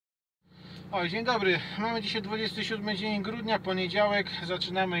O, dzień dobry. Mamy dzisiaj 27 dzień grudnia, poniedziałek.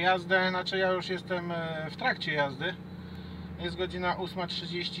 Zaczynamy jazdę. Znaczy ja już jestem w trakcie jazdy. Jest godzina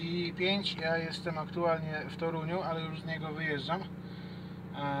 8:35. Ja jestem aktualnie w Toruniu, ale już z niego wyjeżdżam,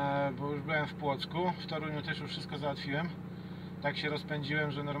 bo już byłem w Płocku. W Toruniu też już wszystko załatwiłem. Tak się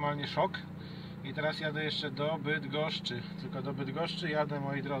rozpędziłem, że normalnie szok. I teraz jadę jeszcze do Bydgoszczy. Tylko do Bydgoszczy jadę,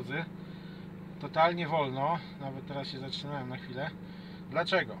 moi drodzy, totalnie wolno. Nawet teraz się zatrzymałem na chwilę.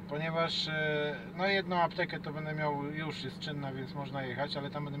 Dlaczego? Ponieważ no jedną aptekę to będę miał, już jest czynna, więc można jechać, ale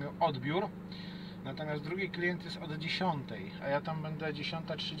tam będę miał odbiór. Natomiast drugi klient jest od 10, a ja tam będę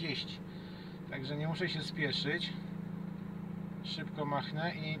 10:30. Także nie muszę się spieszyć. Szybko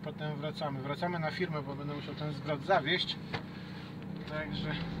machnę i potem wracamy. Wracamy na firmę, bo będę musiał ten zwrot zawieźć. Także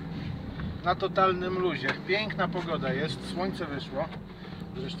na totalnym luzie. Piękna pogoda jest, słońce wyszło.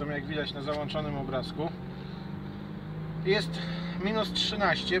 Zresztą jak widać na załączonym obrazku. Jest minus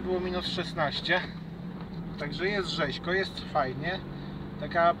 13, było minus 16. Także jest rzeźko, jest fajnie.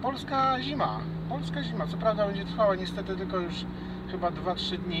 Taka polska zima. Polska zima. Co prawda będzie trwała niestety tylko już chyba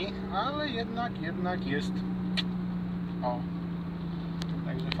 2-3 dni, ale jednak jest. O.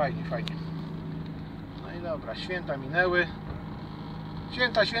 Także fajnie, fajnie. No i dobra, święta minęły.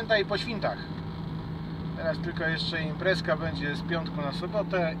 Święta i po świętach. Teraz tylko jeszcze imprezka będzie z piątku na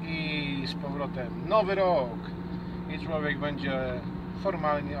sobotę i z powrotem nowy rok. I człowiek będzie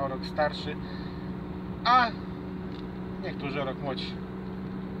formalnie o rok starszy, a niektórzy o rok młodsi.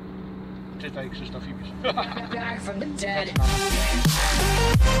 Czytaj Krzysztof Ibisz.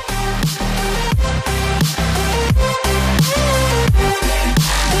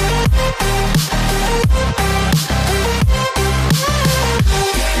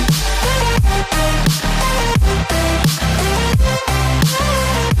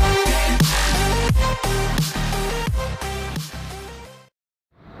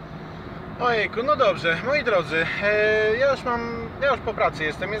 Ojejku, no dobrze, moi drodzy, ja już po pracy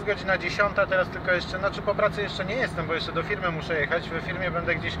jestem, jest godzina 10, teraz tylko jeszcze, znaczy po pracy jeszcze nie jestem, bo jeszcze do firmy muszę jechać, we firmie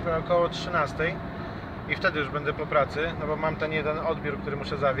będę gdzieś około 13 i wtedy już będę po pracy, no bo mam ten jeden odbiór, który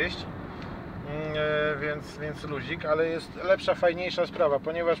muszę zawieźć, więc luzik, ale jest lepsza, fajniejsza sprawa,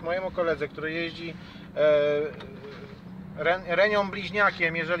 ponieważ mojemu koledze, który jeździ Renią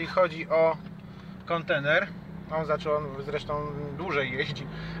bliźniakiem, jeżeli chodzi o kontener, on zresztą dłużej jeździ,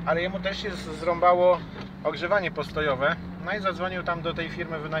 ale jemu też się zrąbało ogrzewanie postojowe. No i zadzwonił tam do tej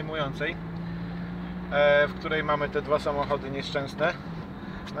firmy wynajmującej, w której mamy te dwa samochody nieszczęsne.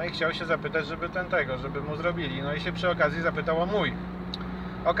 No i chciał się zapytać, żeby mu zrobili. No i się przy okazji zapytał o mój.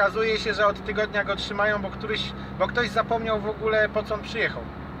 Okazuje się, że od tygodnia go trzymają, bo ktoś zapomniał w ogóle, po co on przyjechał.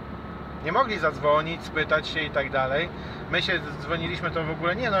 Nie mogli zadzwonić, spytać się i tak dalej. My się dzwoniliśmy, to w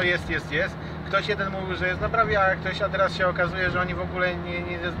ogóle nie, no jest. Ktoś jeden mówił, że jest naprawia, a teraz się okazuje, że oni w ogóle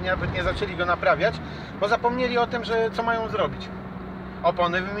nawet nie zaczęli go naprawiać, bo zapomnieli o tym, że co mają zrobić.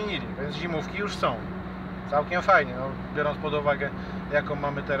 Opony wymienili, więc zimówki już są. Całkiem fajnie, no, biorąc pod uwagę, jaką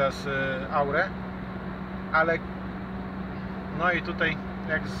mamy teraz aurę. Ale no i tutaj,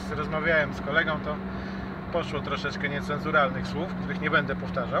 jak rozmawiałem z kolegą, to poszło troszeczkę niecenzuralnych słów, których nie będę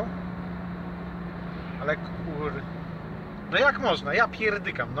powtarzał. Ale no jak można? Ja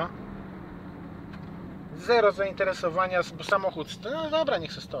pierdykam, no. Zero zainteresowania, bo samochód, no dobra,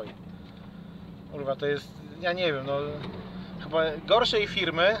 niech se stoi. Kurwa, to jest, ja nie wiem, no chyba gorszej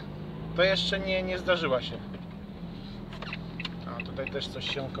firmy to jeszcze nie zdarzyła się. A tutaj też coś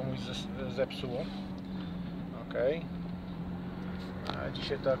się komuś zepsuło. Okej. A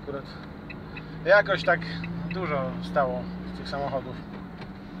dzisiaj to akurat jakoś tak dużo stało z tych samochodów.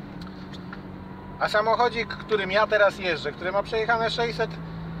 A samochodzik, którym ja teraz jeżdżę, który ma przejechane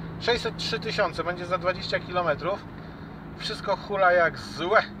 603 tysiące, będzie za 20 km, wszystko hula jak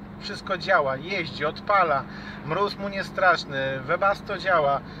złe, wszystko działa, jeździ, odpala, mróz mu nie straszny, webasto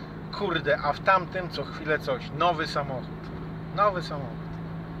działa, kurde, a w tamtym co chwilę coś, nowy samochód.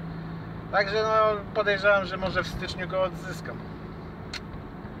 Także no, podejrzewam, że może w styczniu go odzyskam.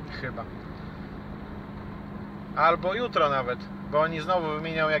 Chyba. Albo jutro nawet, bo oni znowu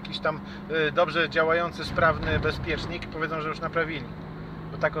wymienią jakiś tam dobrze działający, sprawny bezpiecznik, powiedzą, że już naprawili.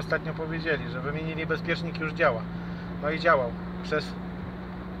 Bo tak ostatnio powiedzieli, że wymienili bezpiecznik, już działa. No i działał przez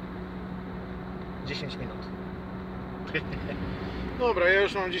 10 minut. Dobra, ja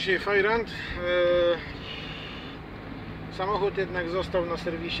już mam dzisiaj fajrant. Samochód jednak został na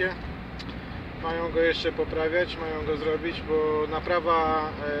serwisie. Mają go jeszcze poprawiać, mają go zrobić, bo naprawa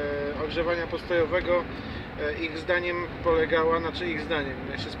ogrzewania postojowego ich zdaniem polegała,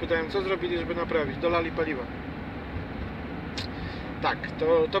 ja się spytałem, co zrobili, żeby naprawić, dolali paliwa. Tak,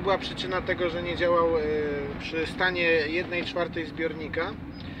 to była przyczyna tego, że nie działał przy stanie 1/4 zbiornika.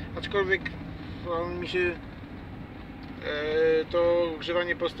 aczkolwiek on mi się to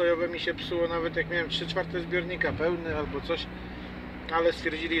ogrzewanie postojowe mi się psuło nawet jak miałem 3/4 zbiornika pełny albo coś, ale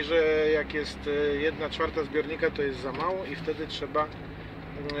stwierdzili, że jak jest 1/4 zbiornika to jest za mało i wtedy trzeba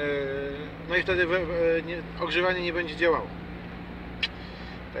no i wtedy ogrzewanie nie będzie działało.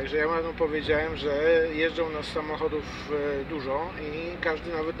 Także ja panu powiedziałem, że jeżdżą nas samochodów dużo i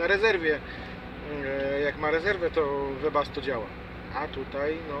każdy nawet na rezerwie, jak ma rezerwę, to Webasto działa, a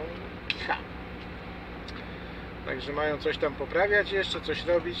tutaj no kicha. Także mają coś tam poprawiać jeszcze, coś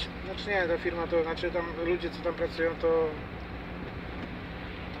robić. Znaczy nie, ta firma to, znaczy tam ludzie co tam pracują to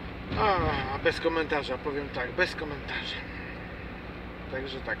bez komentarza, powiem tak, bez komentarza.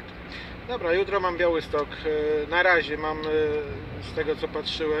 Także tak. Dobra, jutro mam Białystok. Na razie mam, z tego co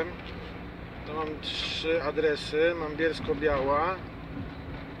patrzyłem, to mam 3 adresy. Mam Bielsko-Biała,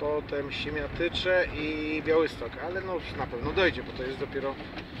 potem Siemiatycze i Białystok. Ale no na pewno dojdzie, bo to jest dopiero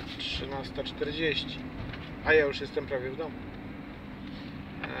 13:40. A ja już jestem prawie w domu.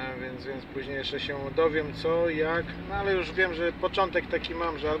 Więc później jeszcze się dowiem co, jak. No ale już wiem, że początek taki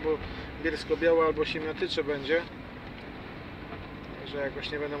mam, że albo Bielsko-Biała, albo Siemiatycze będzie. Że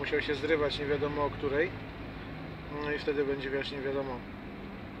jakoś nie będę musiał się zrywać nie wiadomo o której. No i wtedy będzie wiesz, nie wiadomo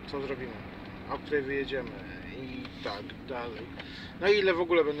co zrobimy, o której wyjedziemy i tak dalej. No i ile w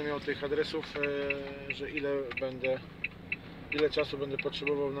ogóle będę miał tych adresów, że ile czasu będę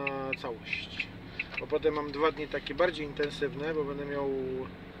potrzebował na całość. Bo potem mam 2 dni takie bardziej intensywne, bo będę miał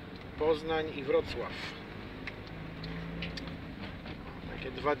Poznań i Wrocław.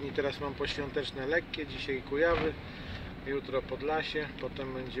 Takie 2 dni teraz mam poświąteczne lekkie, dzisiaj Kujawy, jutro Podlasie,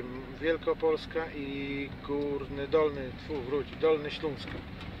 potem będzie Wielkopolska i Dolny Śląsk.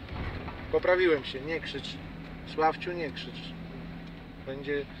 Poprawiłem się, nie krzycz, Sławciu, nie krzycz.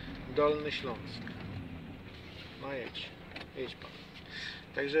 Będzie Dolny Śląsk. No jedź pan.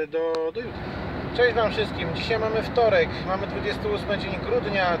 Także do jutra. Cześć wam wszystkim, dzisiaj mamy wtorek, mamy 28 dzień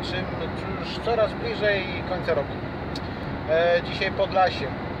grudnia, czym już coraz bliżej końca roku. Dzisiaj Podlasie.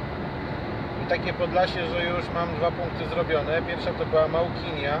 I takie Podlasie, że już mam 2 punkty zrobione. Pierwsza to była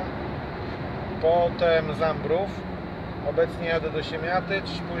Małkinia, potem Zambrów, obecnie jadę do Siemiatycz,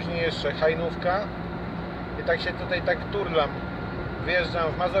 później jeszcze Hajnówka i tak się tutaj tak turlam.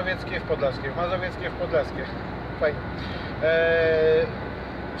 Wjeżdżam w Mazowieckie, w Podlaskie, w Mazowieckie, w Podlaskie. Fajnie.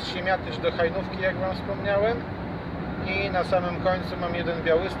 Z Siemiatycz do Hajnówki, jak wam wspomniałem, i na samym końcu mam jeden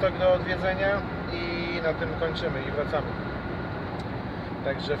Białystok do odwiedzenia i na tym kończymy i wracamy.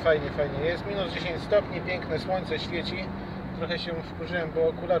 Także fajnie jest. Minus 10 stopni, piękne słońce świeci. Trochę się wkurzyłem, bo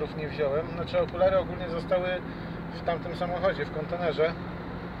okularów nie wziąłem. Znaczy okulary ogólnie zostały w tamtym samochodzie, w kontenerze.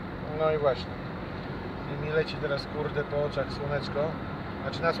 No i właśnie. I mi leci teraz kurde po oczach słoneczko.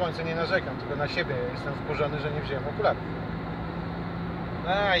 Znaczy na słońce nie narzekam, tylko na siebie jestem wkurzony, że nie wziąłem okularów.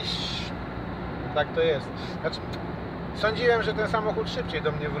 Tak to jest. Znaczy, sądziłem, że ten samochód szybciej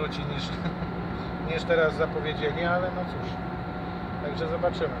do mnie wróci niż teraz zapowiedzieli, ale no cóż. Także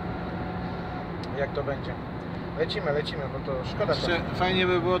zobaczymy, jak to będzie. Lecimy, bo to szkoda. Jeszcze fajnie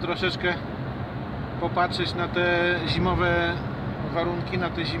by było troszeczkę popatrzeć na te zimowe warunki, na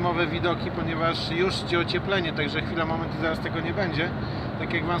te zimowe widoki, ponieważ już idzie ocieplenie, także chwila, moment i zaraz tego nie będzie.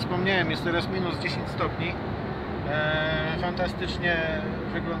 Tak jak wam wspomniałem, jest teraz minus 10 stopni. Fantastycznie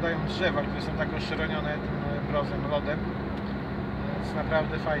wyglądają drzewa, które są tak oszronione tym mrozem, lodem. Więc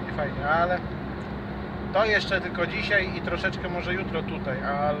naprawdę fajnie, ale to jeszcze tylko dzisiaj i troszeczkę może jutro tutaj,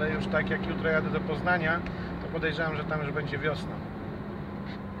 ale już tak jak jutro jadę do Poznania, to podejrzewam, że tam już będzie wiosna.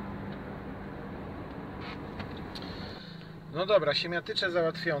 No dobra, Siemiatycze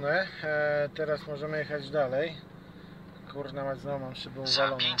załatwione, teraz możemy jechać dalej. Kurna mać, znowu mam szybę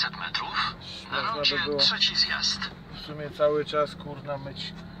uwaloną. Za 500 metrów na rondzie trzeci zjazd. W sumie cały czas kurna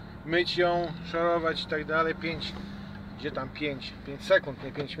myć ją, szorować i tak dalej. 5 sekund,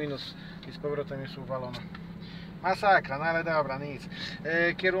 nie 5 minut i z powrotem jest uwalona. Masakra, no ale dobra, nic.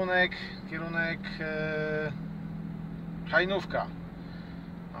 Kierunek Hajnówka.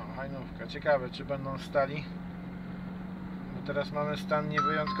 O, Hajnówka. Ciekawe, czy będą stali. Bo teraz mamy stan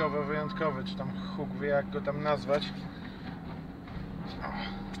wyjątkowy, czy tam huk wie jak go tam nazwać. O.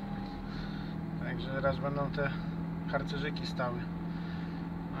 Także raz będą te harcerzyki stały.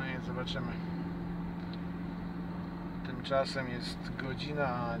 No i zobaczymy. Tymczasem jest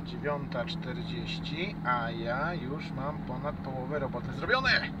godzina 9:40, a ja już mam ponad połowę roboty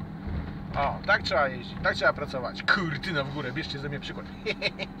zrobione. O, tak trzeba jeździć, tak trzeba pracować. Kurtyna w górę, bierzcie ze mnie przykład.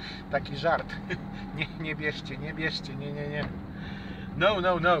 Taki żart. Nie bierzcie, nie. No.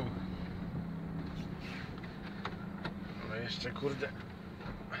 No jeszcze kurde.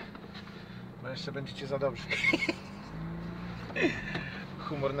 Bo jeszcze będziecie za dobrzy.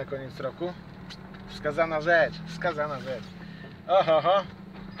 humor na koniec roku. Wskazana rzecz, wskazana rzecz. Oho,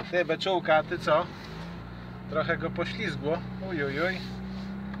 ty beczułka, ty co? Trochę go poślizgło. Ujujuj.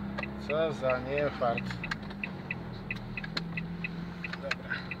 Co za niefart.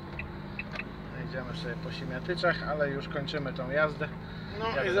 Dobra. Idziemy sobie po siemiatyczach, ale już kończymy tą jazdę.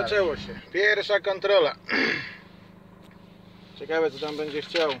 No i zaczęło się. Pierwsza kontrola. Ciekawe, co tam będzie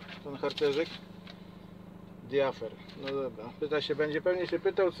chciał ten harcerzyk. Diafer. No dobra. Pyta się, będzie pewnie się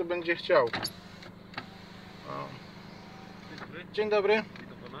pytał, co będzie chciał. O. Dzień dobry.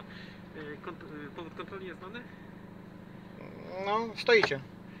 Witam pana. Powód kontroli jest znany? No, stoicie.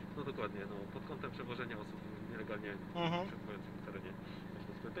 No dokładnie, no, pod kątem przewożenia osób nielegalnie przebywających w terenie.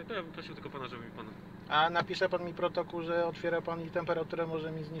 To ja bym prosił tylko pana, żeby mi pan... A napisze pan mi protokół, że otwiera pan i temperaturę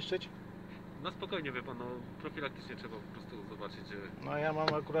może mi zniszczyć? No spokojnie, wie pan, no, profilaktycznie trzeba po prostu zobaczyć, że... No ja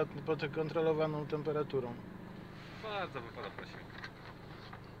mam akurat kontrolowaną temperaturą. Bardzo bym pana prosił.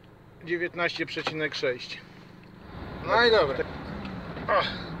 19,6. No i dobra. O,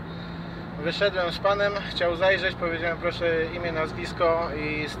 wyszedłem z panem, chciał zajrzeć, powiedziałem proszę imię, nazwisko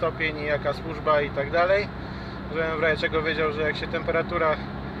i stopień i jaka służba i tak dalej. Żebym w razie czego wiedział, że jak się temperatura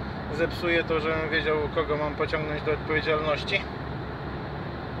zepsuje, to żebym wiedział, kogo mam pociągnąć do odpowiedzialności.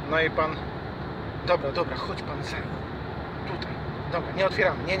 No i pan... Dobra, chodź pan za mną. Tutaj. Dobra, nie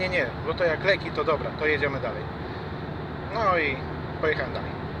otwieramy. Nie, bo to jak leki, to dobra, to jedziemy dalej. No i pojechałem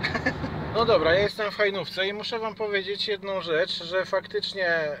dalej. No dobra, ja jestem w Hajnówce i muszę wam powiedzieć jedną rzecz, że faktycznie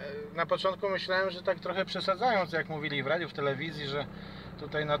na początku myślałem, że tak trochę przesadzając, jak mówili w radiu, w telewizji, że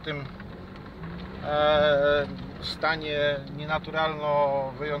tutaj na tym stanie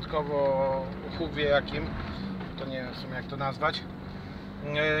nienaturalno, wyjątkowo huwie jakim, to nie wiem w sumie jak to nazwać,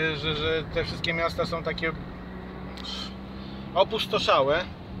 że te wszystkie miasta są takie opustoszałe,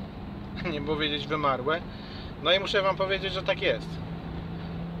 nie powiedzieć wymarłe. No i muszę wam powiedzieć, że tak jest.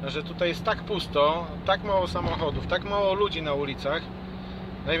 Że tutaj jest tak pusto, tak mało samochodów, tak mało ludzi na ulicach.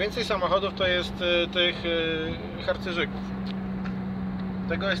 Najwięcej samochodów to jest tych harcerzyków.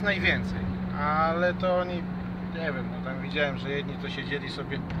 Tego jest najwięcej. Ale to oni, nie wiem, no tam widziałem, że jedni to siedzieli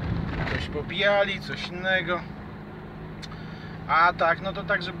sobie, coś popijali, coś innego. A tak, no to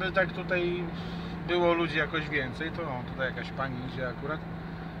tak, żeby tak tutaj było ludzi jakoś więcej, to no, tutaj jakaś pani idzie akurat.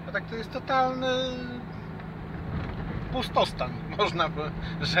 A tak to jest totalny pustostan, można by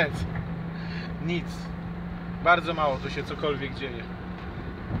rzec. Nic. Bardzo mało tu się cokolwiek dzieje.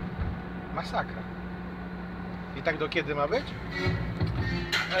 Masakra. I tak do kiedy ma być?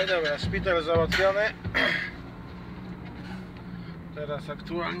 No i dobra, szpital załatwiony. Teraz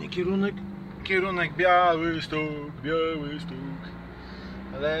aktualnie kierunek Białystok.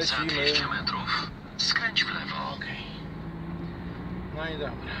 Lecimy. Za 200 metrów skręć w lewo. Okay. No i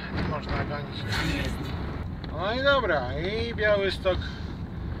dobra, nie można gonić. No i dobra, i Białystok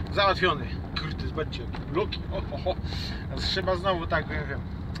załatwiony. Kurde, zobaczcie, luki. Trzeba znowu tak, nie wiem.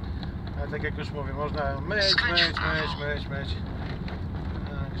 Ale tak jak już mówię, można myć. Także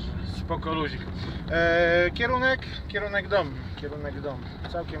spoko luzik. Kierunek dom.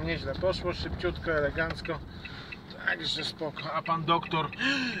 Całkiem nieźle poszło, szybciutko, elegancko. Także spoko. A pan doktor,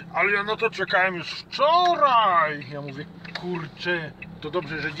 ale ja na to czekałem już wczoraj. Ja mówię, kurczę, to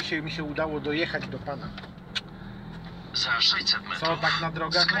dobrze, że dzisiaj mi się udało dojechać do pana. Za 600 metrów. Co tak na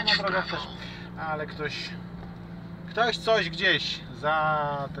drogach? No na drogach też. Ale ktoś coś gdzieś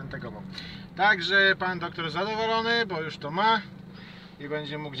zatentegował. Także pan doktor zadowolony, bo już to ma i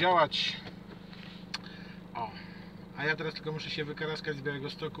będzie mógł działać. O. A ja teraz tylko muszę się wykaraskać z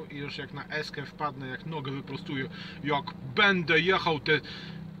Białegostoku i już jak na eskę wpadnę, jak nogę wyprostuję, jak będę jechał te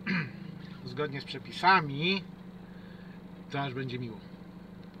zgodnie z przepisami, to aż będzie miło.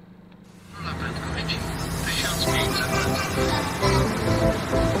 Na prędkości 1500 metrów.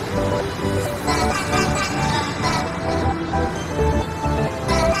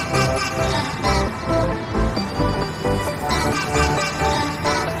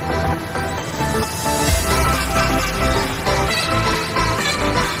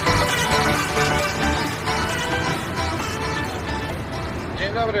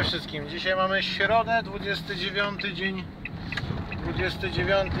 Dzień dobry wszystkim. Dzisiaj mamy środę, 29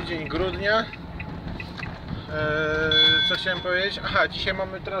 dzień grudnia. Co chciałem powiedzieć? Aha, dzisiaj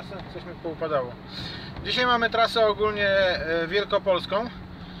mamy trasę, coś mi poupadało. Dzisiaj mamy trasę ogólnie wielkopolską.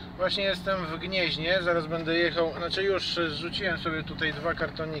 Właśnie jestem w Gnieźnie, zaraz będę jechał, znaczy już zrzuciłem sobie tutaj 2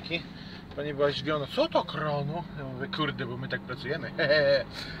 kartoniki. Pani była zdziwiona, co to krono? Ja mówię, kurde, bo my tak pracujemy.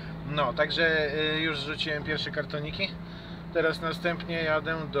 No, także już zrzuciłem pierwsze kartoniki. Teraz następnie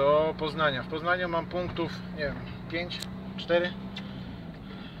jadę do Poznania. W Poznaniu mam punktów, nie wiem, 5, 4,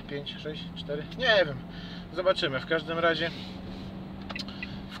 5, 6, 4, nie wiem. Zobaczymy. W każdym razie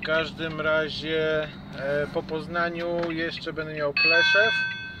W każdym razie po Poznaniu jeszcze będę miał Pleszew.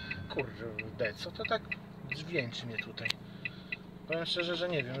 Kurde, co to tak dźwięczy mnie tutaj? Powiem szczerze, że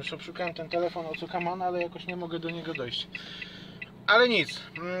nie wiem. Już obszukałem ten telefon o Cukamana, ale jakoś nie mogę do niego dojść. Ale nic.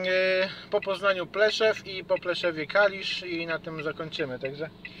 Po Poznaniu Pleszew i po Pleszewie Kalisz i na tym zakończymy. Także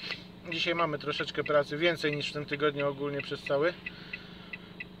dzisiaj mamy troszeczkę pracy, więcej niż w tym tygodniu ogólnie przez cały.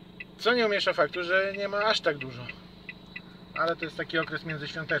 Co nie umiesza faktu, że nie ma aż tak dużo. Ale to jest taki okres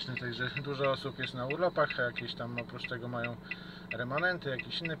międzyświąteczny, także dużo osób jest na urlopach, a jakieś tam oprócz tego mają remanenty,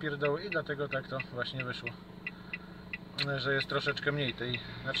 jakieś inne pierdoły i dlatego tak to właśnie wyszło, że jest troszeczkę mniej tej,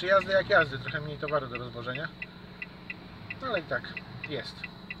 znaczy jazdy jak jazdy, trochę mniej towaru do rozwożenia, no ale i tak jest.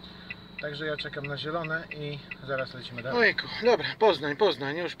 Także ja czekam na zielone i zaraz lecimy dalej. Ojku, dobra,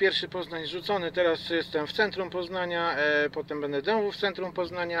 Poznań, już pierwszy Poznań zrzucony, teraz jestem w centrum Poznania, potem będę znowu w centrum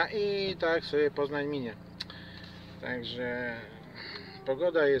Poznania i tak sobie Poznań minie. Także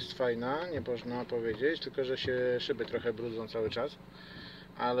pogoda jest fajna, nie można powiedzieć, tylko że się szyby trochę brudzą cały czas,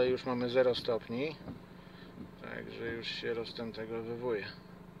 ale już mamy 0 stopni, także już się roztętego wywuje.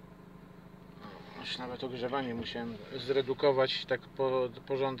 Już nawet ogrzewanie musiałem zredukować tak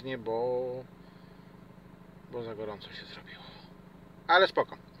porządnie, bo za gorąco się zrobiło. Ale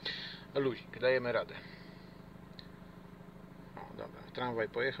spoko, luzik, dajemy radę. O, dobra, tramwaj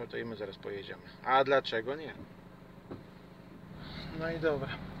pojechał, to i my zaraz pojedziemy. A dlaczego nie? No i dobra.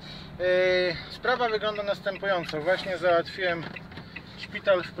 Sprawa wygląda następująco. Właśnie załatwiłem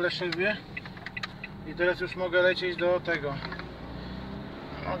szpital w Pleszewie i teraz już mogę lecieć do tego.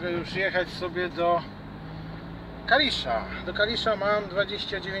 Mogę już jechać sobie do Kalisza. Do Kalisza mam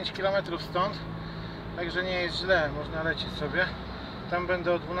 29 km stąd, także nie jest źle, można lecieć sobie. Tam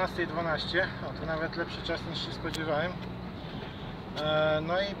będę o 12:12. O, to nawet lepszy czas niż się spodziewałem.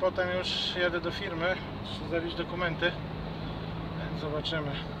 No i potem już jadę do firmy, muszę zawieźć dokumenty.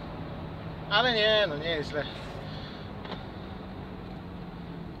 Zobaczymy. Ale nie, no nie jest źle.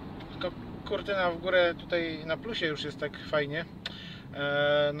 Tylko kurtyna w górę tutaj na plusie już jest tak fajnie.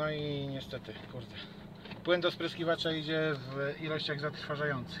 No i niestety, kurde. Płyn do spryskiwacza idzie w ilościach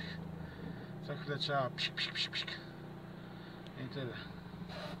zatrważających. Co chwilę trzeba psik, psik, psik, psik. I tyle.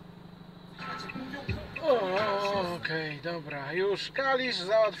 Okej, dobra. Już Kalisz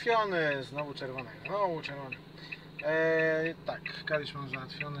załatwiony. Znowu czerwony. Znowu czerwony. Tak, Kalisz mam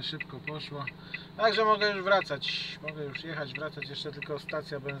załatwiony, szybko poszło. Także mogę już wracać. Mogę już jechać, wracać. Jeszcze tylko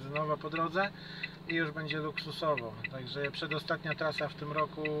stacja benzynowa po drodze i już będzie luksusowo. Także przedostatnia trasa w tym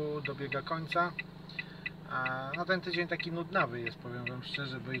roku dobiega końca. A no ten tydzień taki nudnawy jest, powiem wam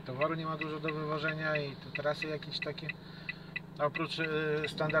szczerze, bo i towaru nie ma dużo do wywożenia i te trasy jakieś takie. Oprócz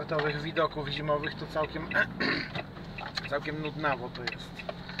standardowych widoków zimowych to całkiem nudnawo to jest.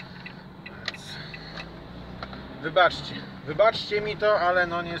 Wybaczcie mi to, ale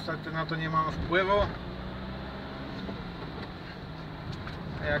no niestety na to nie mam wpływu.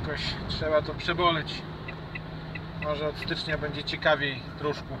 Jakoś trzeba to przeboleć. Może od stycznia będzie ciekawiej,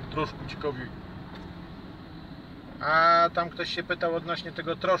 troszkę ciekawiej. A tam ktoś się pytał odnośnie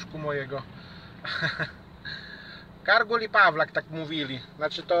tego troszku mojego. Kargul i Pawlak tak mówili.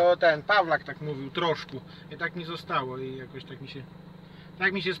 Znaczy to ten Pawlak tak mówił, troszku. I tak mi zostało i jakoś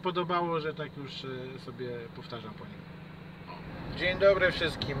tak mi się spodobało, że tak już sobie powtarzam po nim. Dzień dobry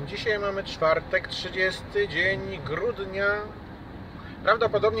wszystkim. Dzisiaj mamy czwartek, 30 dzień grudnia.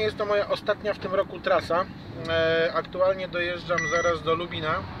 Prawdopodobnie jest to moja ostatnia w tym roku trasa. Aktualnie dojeżdżam zaraz do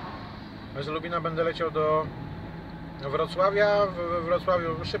Lubina. Z Lubina będę leciał do Wrocławia. W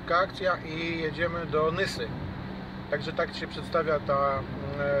Wrocławiu szybka akcja i jedziemy do Nysy. Także tak się przedstawia ta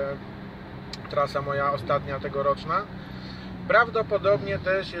trasa moja ostatnia tegoroczna. Prawdopodobnie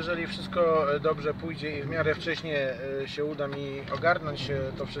też, jeżeli wszystko dobrze pójdzie i w miarę wcześnie się uda mi ogarnąć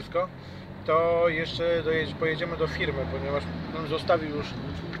to wszystko, to jeszcze pojedziemy do firmy, ponieważ on zostawił już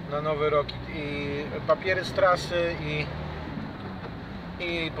na nowy rok i papiery z trasy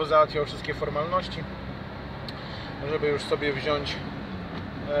i pozałatwiał wszystkie formalności, żeby już sobie wziąć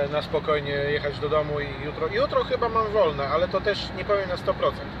na spokojnie, jechać do domu i jutro chyba mam wolne, ale to też nie powiem na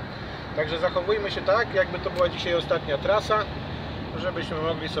 100%. Także zachowujmy się tak, jakby to była dzisiaj ostatnia trasa, żebyśmy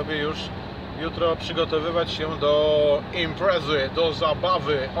mogli sobie już jutro przygotowywać się do imprezy, do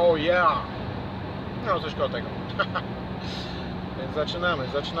zabawy. Oh yeah! No coś koło tego. Więc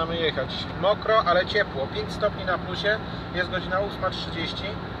zaczynamy jechać. Mokro, ale ciepło. 5 stopni na plusie. Jest godzina 8:30.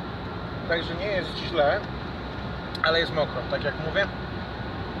 Także nie jest źle, ale jest mokro, tak jak mówię.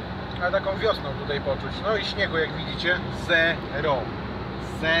 Ale taką wiosną tutaj poczuć. No i śniegu, jak widzicie, zero.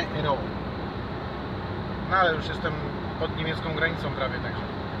 No ale już jestem pod niemiecką granicą prawie, także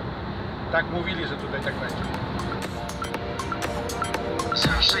tak mówili, że tutaj tak będzie.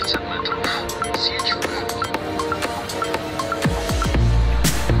 Za 600 metrów zjedź w lewo.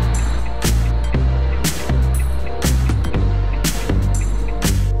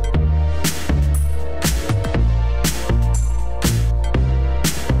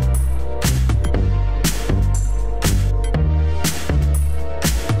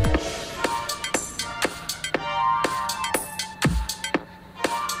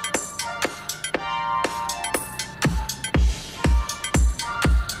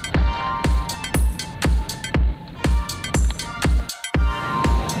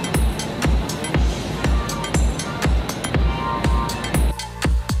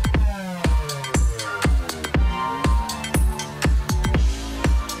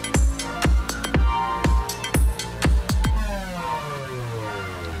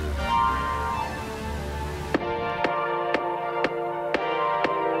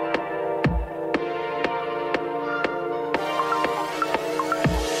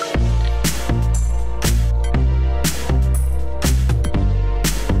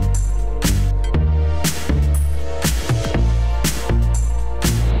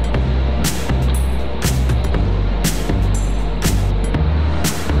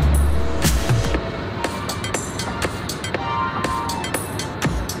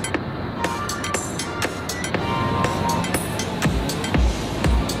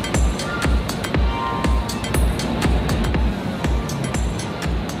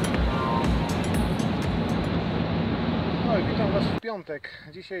 Piątek,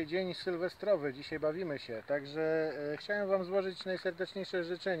 dzisiaj dzień sylwestrowy, dzisiaj bawimy się, także chciałem Wam złożyć najserdeczniejsze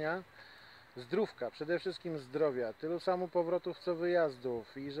życzenia zdrówka, przede wszystkim zdrowia, tylu samo powrotów co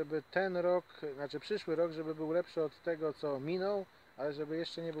wyjazdów i żeby ten rok, znaczy przyszły rok, żeby był lepszy od tego co minął, ale żeby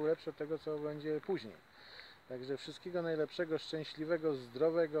jeszcze nie był lepszy od tego co będzie później. Także wszystkiego najlepszego, szczęśliwego,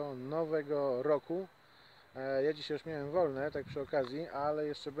 zdrowego, nowego roku. Ja dzisiaj już miałem wolne, tak przy okazji, ale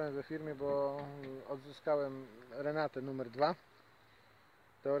jeszcze byłem we firmie, bo odzyskałem Renatę numer 2.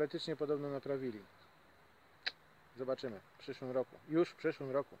 Teoretycznie podobno naprawili. Zobaczymy w przyszłym roku. Już w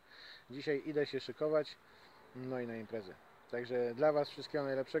przyszłym roku. Dzisiaj idę się szykować, no i na imprezę. Także dla Was wszystkiego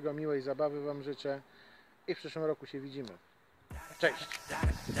najlepszego, miłej zabawy Wam życzę i w przyszłym roku się widzimy. Cześć! Top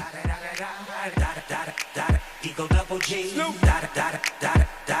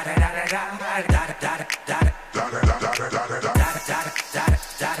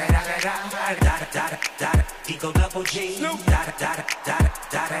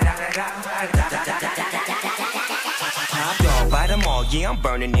dog by them all, yeah, I'm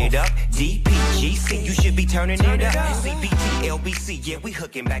burning it up. DPGC, you should be turning it up. CPT, LBC, yeah, we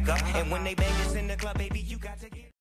hooking back up. And when they bang us in the club, baby.